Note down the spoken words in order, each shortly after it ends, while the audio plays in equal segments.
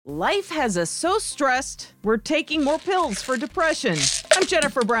Life has us so stressed, we're taking more pills for depression. I'm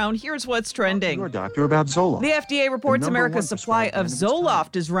Jennifer Brown. Here's what's trending. Your doctor about Zoloft. The FDA reports America's supply of prescribed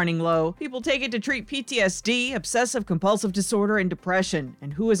Zoloft is running low. People take it to treat PTSD, obsessive-compulsive disorder, and depression.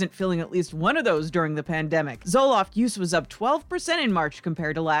 And who isn't feeling at least one of those during the pandemic? Zoloft use was up 12% in March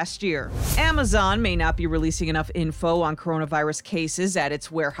compared to last year. Amazon may not be releasing enough info on coronavirus cases at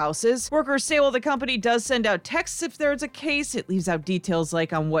its warehouses. Workers say while the company does send out texts if there's a case, it leaves out details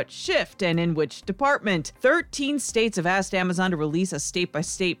like on what shift and in which department. 13 states have asked Amazon to release a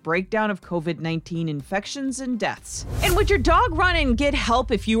state-by-state breakdown of COVID-19 infections and deaths. And would your dog run and get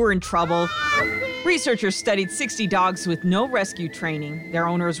help if you were in trouble? Researchers studied 60 dogs with no rescue training. Their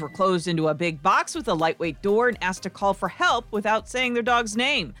owners were closed into a big box with a lightweight door and asked to call for help without saying their dog's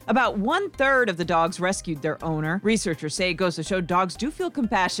name. About 1/3 of the dogs rescued their owner. Researchers say it goes to show dogs do feel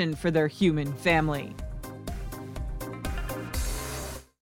compassion for their human family.